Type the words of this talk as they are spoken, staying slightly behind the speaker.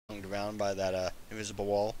slunged around by that invisible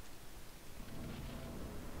wall.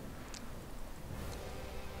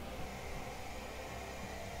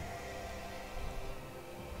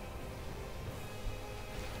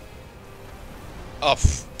 Oh,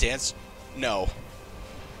 dance? No.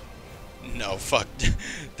 No, fuck.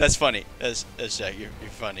 That's funny. That's Jack. You're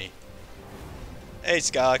funny. Hey,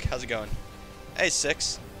 Skog. How's it going? Hey,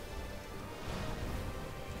 Six.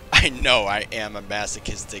 I know I am a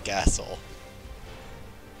masochistic asshole.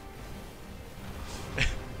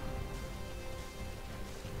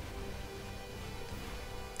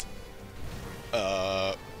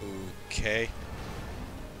 Okay.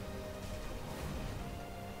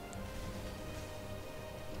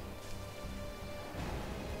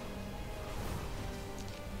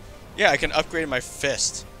 Yeah, I can upgrade my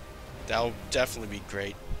fist. That'll definitely be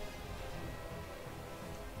great.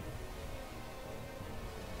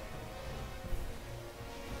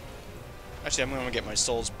 Actually, I'm gonna get my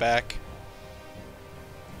souls back.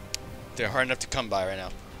 They're hard enough to come by right now.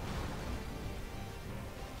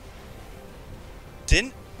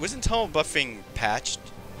 Wasn't tunnel buffing patched?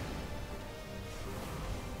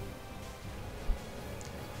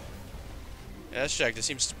 Yeah, let's check. This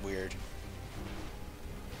seems weird.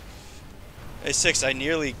 Hey, Six, I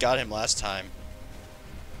nearly got him last time.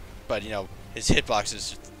 But, you know, his hitbox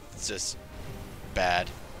is just bad.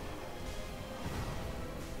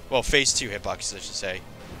 Well, phase 2 hitboxes, I should say.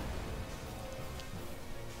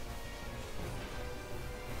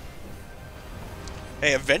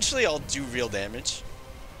 Hey, eventually I'll do real damage.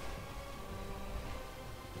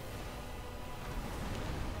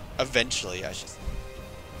 Eventually, I should...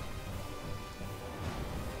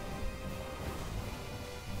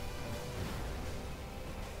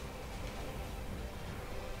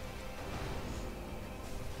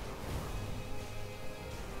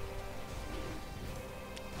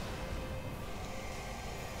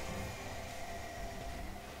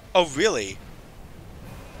 Oh, really?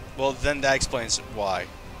 Well, then that explains why.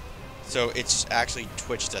 So it's actually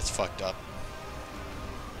Twitch that's fucked up.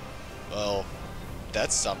 Well,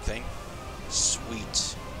 that's something.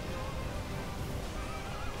 Sweet.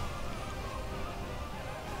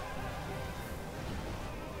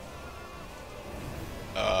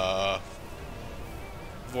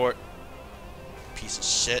 Vordt. Piece of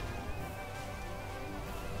shit.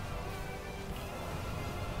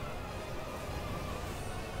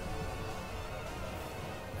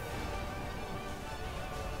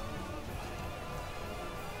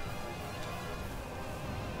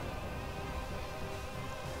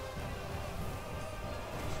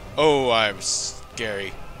 Oh, I'm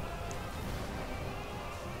scary.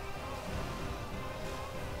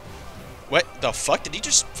 What the fuck? Did he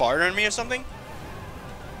just fart on me or something?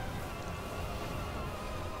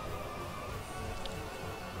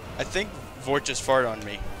 I think Vordt just farted on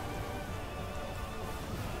me.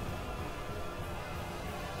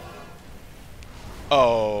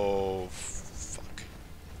 Oh, fuck.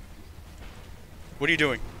 What are you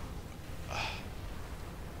doing?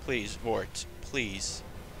 Please, Vordt. Please.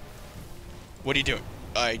 What are you doing?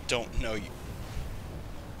 I don't know you.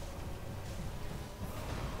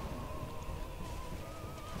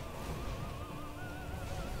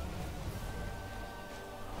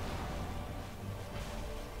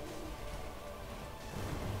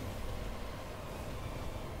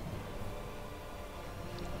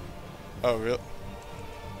 Oh, really?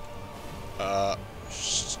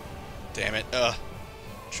 Damn it.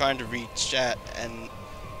 Trying to read chat and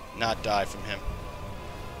not die from him.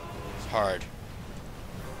 It's hard.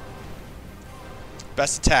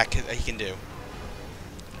 Best attack that he can do.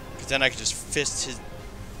 Because then I can just fist his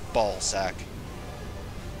ball sack.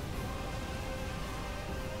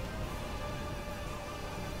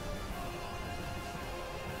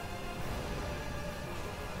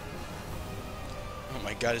 Oh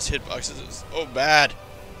my god, his hitboxes is so bad.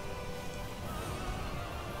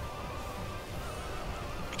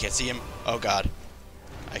 I can't see him. Oh god.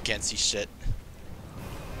 I can't see shit.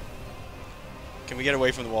 Can we get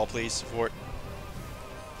away from the wall, please, Vordt?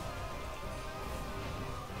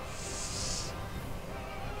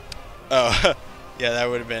 Oh, yeah, that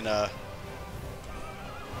would have been,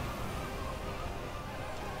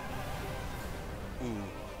 Ooh.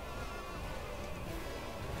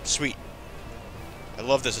 Sweet. I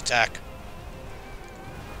love this attack.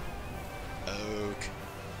 Okay.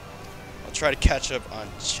 I'll try to catch up on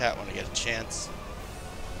chat when I get a chance.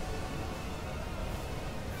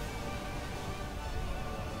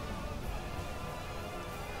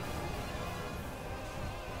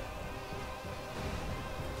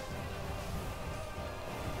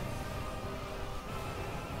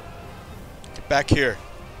 Get back here.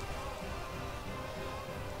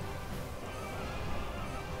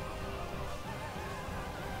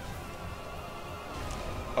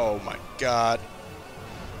 Oh my god.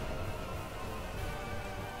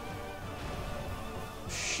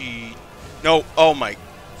 She... No, oh my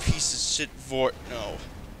piece of shit, Vordt, no.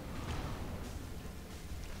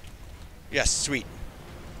 Yes, sweet.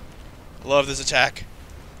 Love this attack.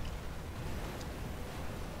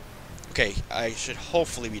 Okay, I should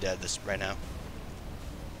hopefully be dead this right now.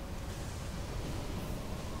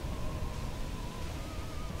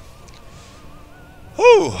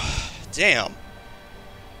 Whew, damn.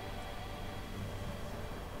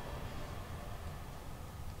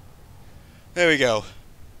 There we go.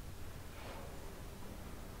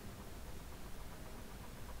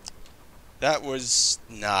 That was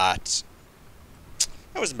not...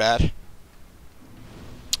 That wasn't bad.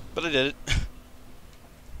 But I did it.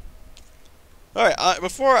 Alright,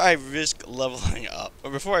 before I risk leveling up,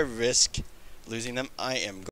 or before I risk losing them, I am